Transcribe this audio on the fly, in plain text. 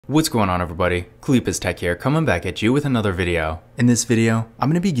What's going on, everybody? Cleepus Tech here, coming back at you with another video. In this video, I'm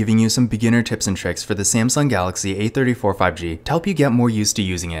going to be giving you some beginner tips and tricks for the Samsung Galaxy A34 5G to help you get more used to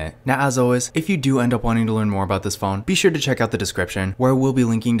using it. Now, as always, if you do end up wanting to learn more about this phone, be sure to check out the description, where I will be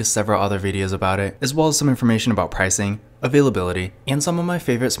linking to several other videos about it, as well as some information about pricing, availability, and some of my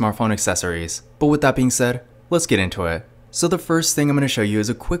favorite smartphone accessories. But with that being said, let's get into it. So the first thing I'm going to show you is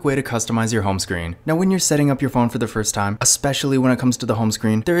a quick way to customize your home screen. Now when you're setting up your phone for the first time, especially when it comes to the home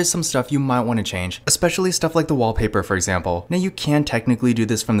screen, there is some stuff you might want to change, especially stuff like the wallpaper, for example. Now you can technically do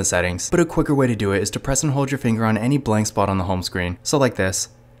this from the settings, but a quicker way to do it is to press and hold your finger on any blank spot on the home screen. So like this.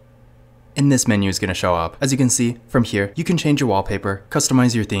 And this menu is going to show up. As you can see, from here, you can change your wallpaper,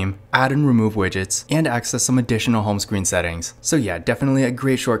 customize your theme, add and remove widgets, and access some additional home screen settings. So yeah, definitely a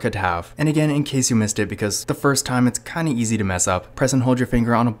great shortcut to have. And again, in case you missed it, because the first time it's kind of easy to mess up, press and hold your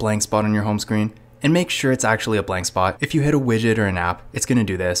finger on a blank spot on your home screen, and make sure it's actually a blank spot. If you hit a widget or an app, it's going to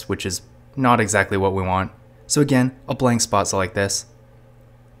do this, which is not exactly what we want. So again, a blank spot, so like this.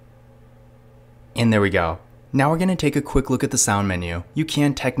 And there we go. Now we're going to take a quick look at the sound menu. You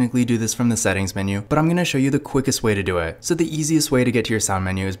can technically do this from the settings menu, but I'm going to show you the quickest way to do it. So the easiest way to get to your sound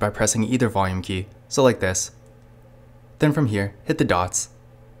menu is by pressing either volume key, so like this. Then from here, hit the dots.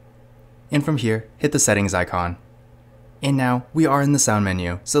 And from here, hit the settings icon. And now we are in the sound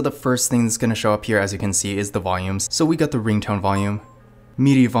menu. So the first thing that's going to show up here, as you can see, is the volumes. So we got the ringtone volume,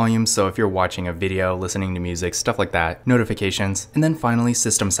 media volume, so if you're watching a video, listening to music, stuff like that, notifications, and then finally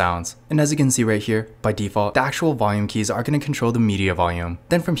system sounds. And as you can see right here, by default, the actual volume keys are going to control the media volume.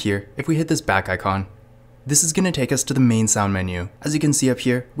 Then from here, if we hit this back icon, this is going to take us to the main sound menu. As you can see up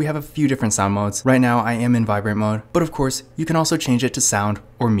here, we have a few different sound modes. Right now I am in vibrate mode, but of course, you can also change it to sound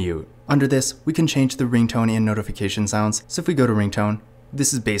or mute. Under this, we can change the ringtone and notification sounds. So if we go to ringtone,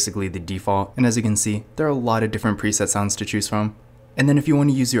 this is basically the default, and as you can see, there are a lot of different preset sounds to choose from. And then if you want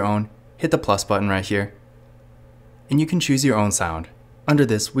to use your own, hit the plus button right here, and you can choose your own sound. Under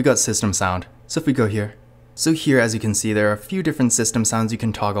this, we got system sound. So if we go here, so here, as you can see, there are a few different system sounds you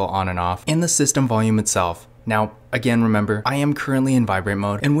can toggle on and off, and the system volume itself. Now, again, remember, I am currently in vibrate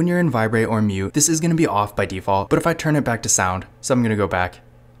mode, and when you're in vibrate or mute, this is going to be off by default. But if I turn it back to sound, so I'm going to go back,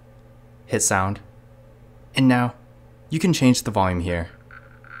 hit sound, and now you can change the volume here.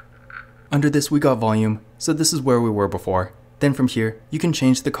 Under this, we got volume, so this is where we were before. Then from here, you can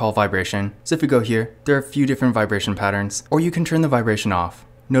change the call vibration. So if we go here, there are a few different vibration patterns, or you can turn the vibration off.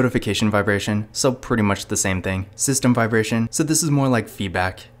 Notification vibration, so pretty much the same thing. System vibration, so this is more like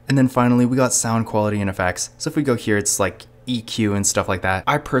feedback. And then finally, we got sound quality and effects. So if we go here, it's like EQ and stuff like that.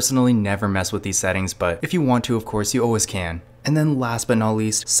 I personally never mess with these settings, but if you want to, of course, you always can. And then last but not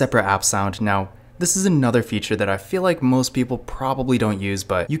least, separate app sound. Now, this is another feature that I feel like most people probably don't use,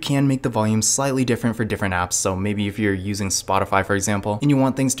 but you can make the volume slightly different for different apps. So maybe if you're using Spotify, for example, and you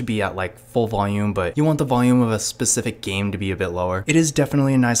want things to be at like full volume, but you want the volume of a specific game to be a bit lower, it is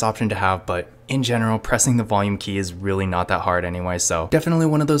definitely a nice option to have, but in general, pressing the volume key is really not that hard anyway, so definitely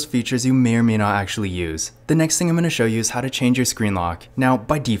one of those features you may or may not actually use. The next thing I'm going to show you is how to change your screen lock. Now,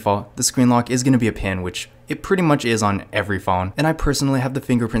 by default, the screen lock is going to be a pin, which it pretty much is on every phone, and I personally have the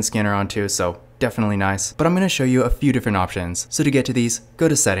fingerprint scanner on too, so definitely nice. But I'm going to show you a few different options. So to get to these, go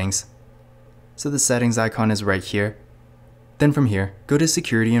to settings. So the settings icon is right here. Then from here, go to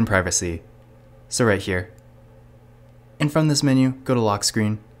security and privacy. So right here. And from this menu, go to lock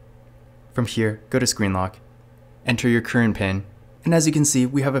screen. From here, go to screen lock. Enter your current PIN. And as you can see,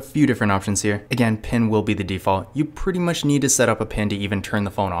 we have a few different options here. Again, PIN will be the default. You pretty much need to set up a PIN to even turn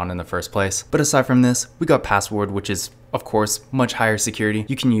the phone on in the first place. But aside from this, we got password, which is, of course, much higher security.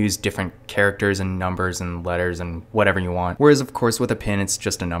 You can use different characters and numbers and letters and whatever you want. Whereas, of course, with a PIN, it's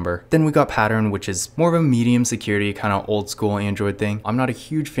just a number. Then we got pattern, which is more of a medium security, kind of old school Android thing. I'm not a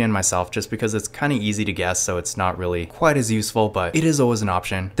huge fan myself just because it's kind of easy to guess, so it's not really quite as useful, but it is always an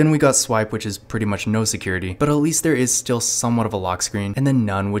option. Then we got swipe, which is pretty much no security, but at least there is still somewhat of a lock screen. And then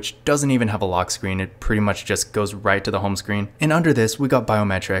none, which doesn't even have a lock screen. It pretty much just goes right to the home screen. And under this, we got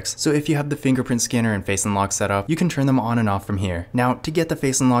biometrics. So if you have the fingerprint scanner and face unlock set up, you can turn them on and off from here. Now, to get the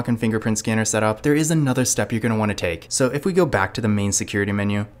face unlock and fingerprint scanner set up, there is another step you're going to want to take. So if we go back to the main security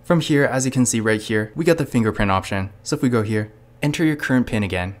menu, from here, as you can see right here, we got the fingerprint option. So if we go here, enter your current PIN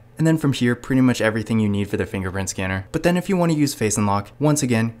again. And then from here, pretty much everything you need for the fingerprint scanner. But then if you want to use face unlock, once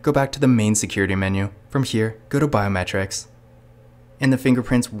again, go back to the main security menu. From here, go to biometrics. And the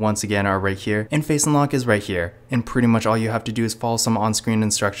fingerprints once again are right here, and face unlock is right here. And pretty much all you have to do is follow some on-screen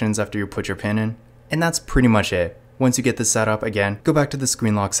instructions after you put your PIN in. And that's pretty much it. Once you get this set up, again, go back to the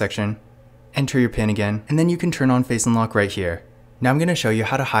screen lock section, enter your PIN again, and then you can turn on face unlock right here. Now I'm going to show you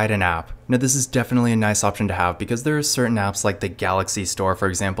how to hide an app. Now this is definitely a nice option to have because there are certain apps like the Galaxy Store, for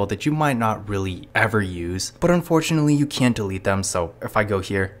example, that you might not really ever use, but unfortunately you can't delete them. So if I go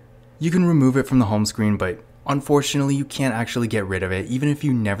here, you can remove it from the home screen, but unfortunately you can't actually get rid of it even if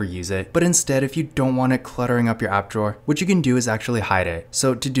you never use it. But instead, if you don't want it cluttering up your app drawer, what you can do is actually hide it.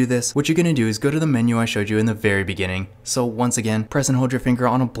 So to do this, what you're going to do is go to the menu I showed you in the very beginning. So once again, press and hold your finger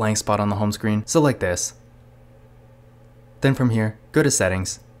on a blank spot on the home screen. So like this. Then from here, go to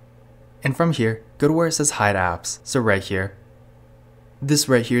settings. And from here, go to where it says hide apps. So right here. This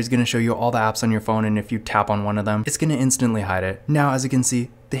right here is going to show you all the apps on your phone, and if you tap on one of them, it's going to instantly hide it. Now as you can see,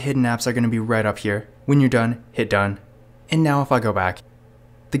 the hidden apps are going to be right up here. When you're done, hit done. And now if I go back,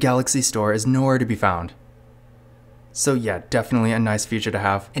 the Galaxy Store is nowhere to be found. So yeah, definitely a nice feature to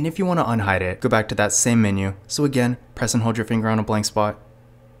have. And if you want to unhide it, go back to that same menu. So again, press and hold your finger on a blank spot.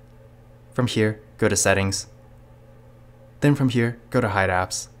 From here, go to settings. Then from here, go to hide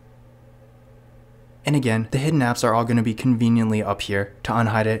apps. And again, the hidden apps are all going to be conveniently up here. To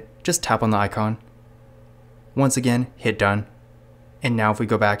unhide it, just tap on the icon. Once again, hit done. And now if we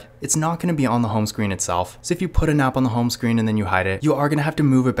go back, it's not going to be on the home screen itself. So if you put an app on the home screen and then you hide it, you are going to have to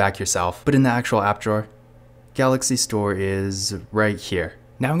move it back yourself. But in the actual app drawer, Galaxy Store is right here.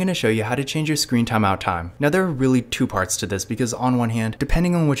 Now I'm going to show you how to change your screen timeout time. Now there are really two parts to this because on one hand,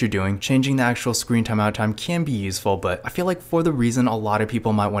 depending on what you're doing, changing the actual screen timeout time can be useful, but I feel like for the reason a lot of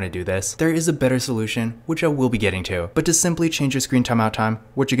people might want to do this, there is a better solution, which I will be getting to. But to simply change your screen timeout time,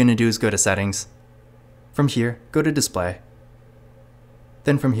 what you're going to do is go to settings. From here, go to display.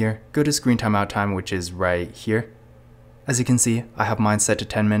 Then from here, go to screen timeout time, which is right here. As you can see, I have mine set to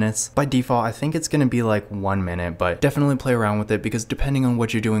 10 minutes. By default, I think it's going to be like 1 minute, but definitely play around with it because depending on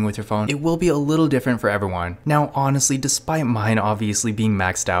what you're doing with your phone, it will be a little different for everyone. Now, honestly, despite mine obviously being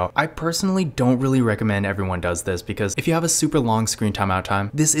maxed out, I personally don't really recommend everyone does this because if you have a super long screen timeout time,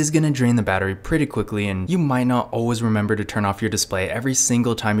 this is going to drain the battery pretty quickly and you might not always remember to turn off your display every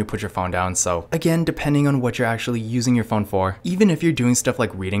single time you put your phone down. So again, depending on what you're actually using your phone for, even if you're doing stuff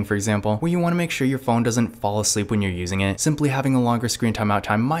like reading, for example, where you want to make sure your phone doesn't fall asleep when you're using it, simply having a longer screen timeout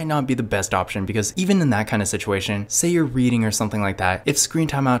time might not be the best option because even in that kind of situation, say you're reading or something like that, if screen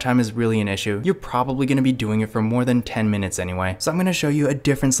timeout time is really an issue, you're probably going to be doing it for more than 10 minutes anyway. So I'm going to show you a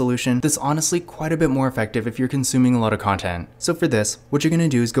different solution that's honestly quite a bit more effective if you're consuming a lot of content. So for this, what you're going to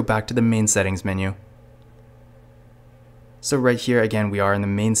do is go back to the main settings menu. So right here, again, we are in the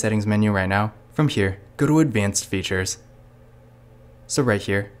main settings menu right now. From here, go to advanced features. So right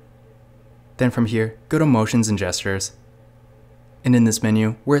here. Then from here, go to motions and gestures. And in this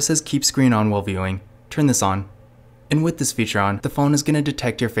menu, where it says keep screen on while viewing, turn this on. And with this feature on, the phone is going to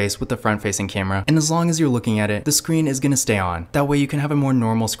detect your face with the front facing camera, and as long as you're looking at it, the screen is going to stay on. That way you can have a more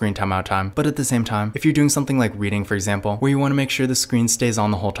normal screen timeout time, but at the same time, if you're doing something like reading, for example, where you want to make sure the screen stays on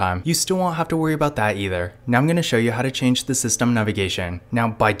the whole time, you still won't have to worry about that either. Now I'm going to show you how to change the system navigation. Now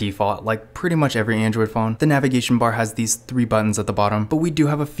by default, like pretty much every Android phone, the navigation bar has these 3 buttons at the bottom, but we do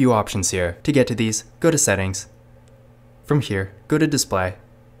have a few options here. To get to these, go to settings. From here, go to display.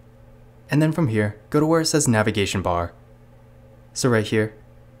 And then from here, go to where it says navigation bar. So right here.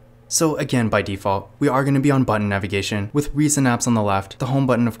 So again, by default, we are going to be on button navigation with recent apps on the left, the home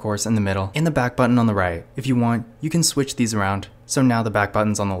button of course in the middle, and the back button on the right. If you want, you can switch these around. So now the back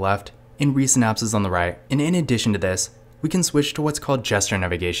button's on the left and recent apps is on the right. And in addition to this, we can switch to what's called gesture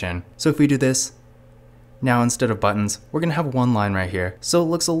navigation. So if we do this, now instead of buttons, we're going to have one line right here, so it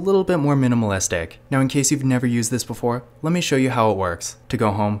looks a little bit more minimalistic. Now in case you've never used this before, let me show you how it works. To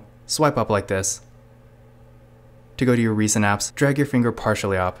go home, swipe up like this. To go to your recent apps, drag your finger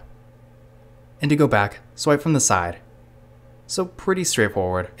partially up. And to go back, swipe from the side. So pretty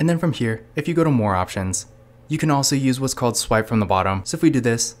straightforward. And then from here, if you go to more options, you can also use what's called swipe from the bottom. So if we do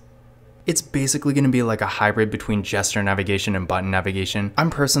this, it's basically going to be like a hybrid between gesture navigation and button navigation. I'm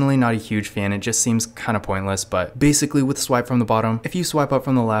personally not a huge fan, it just seems kind of pointless, but basically with swipe from the bottom, if you swipe up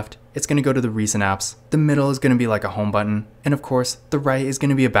from the left, it's going to go to the recent apps. The middle is going to be like a home button, and of course, the right is going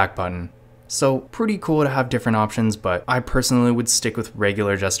to be a back button. So pretty cool to have different options, but I personally would stick with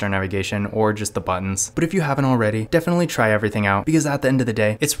regular gesture navigation or just the buttons. But if you haven't already, definitely try everything out because at the end of the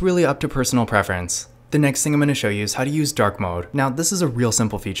day, it's really up to personal preference. The next thing I'm going to show you is how to use dark mode. Now this is a real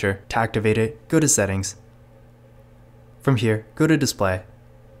simple feature. To activate it, go to settings. From here, go to display.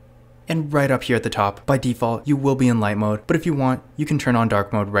 And right up here at the top, by default, you will be in light mode, but if you want, you can turn on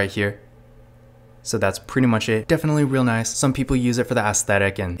dark mode right here. So that's pretty much it. Definitely real nice. Some people use it for the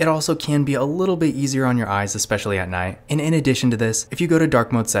aesthetic, and it also can be a little bit easier on your eyes, especially at night. And in addition to this, if you go to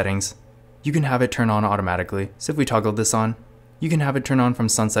dark mode settings, you can have it turn on automatically. So if we toggle this on, you can have it turn on from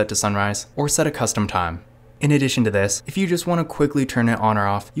sunset to sunrise, or set a custom time. In addition to this, if you just want to quickly turn it on or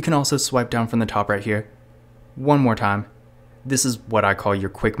off, you can also swipe down from the top right here. One more time. This is what I call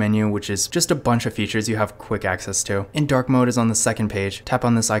your quick menu, which is just a bunch of features you have quick access to. In dark mode is on the second page. Tap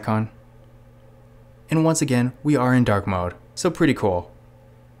on this icon. And once again, we are in dark mode, so pretty cool.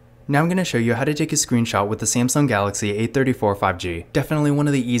 Now I'm going to show you how to take a screenshot with the Samsung Galaxy A34 5G. Definitely one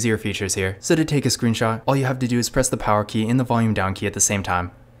of the easier features here. So to take a screenshot, all you have to do is press the power key and the volume down key at the same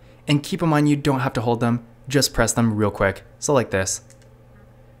time. And keep in mind you don't have to hold them, just press them real quick. So like this.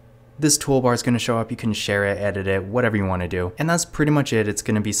 This toolbar is going to show up, you can share it, edit it, whatever you want to do. And that's pretty much it, it's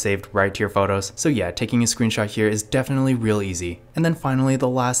going to be saved right to your photos. So yeah, taking a screenshot here is definitely real easy. And then finally, the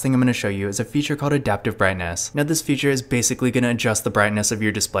last thing I'm going to show you is a feature called adaptive brightness. Now this feature is basically going to adjust the brightness of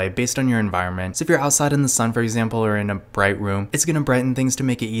your display based on your environment. So if you're outside in the sun, for example, or in a bright room, it's going to brighten things to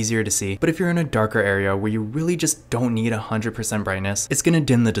make it easier to see. But if you're in a darker area where you really just don't need 100% brightness, it's going to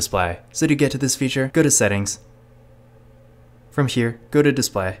dim the display. So to get to this feature, go to settings. From here, go to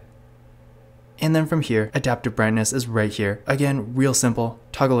display. And then from here, adaptive brightness is right here. Again, real simple,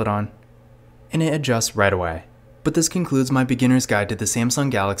 toggle it on, and it adjusts right away. But this concludes my beginner's guide to the Samsung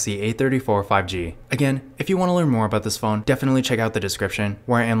Galaxy A34 5G. Again, if you want to learn more about this phone, definitely check out the description,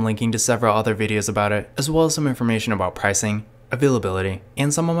 where I am linking to several other videos about it, as well as some information about pricing, availability,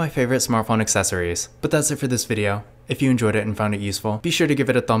 and some of my favorite smartphone accessories. But that's it for this video. If you enjoyed it and found it useful, be sure to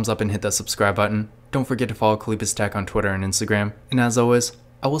give it a thumbs up and hit that subscribe button. Don't forget to follow Kalipus Tech on Twitter and Instagram. And as always,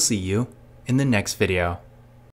 I will see you in the next video.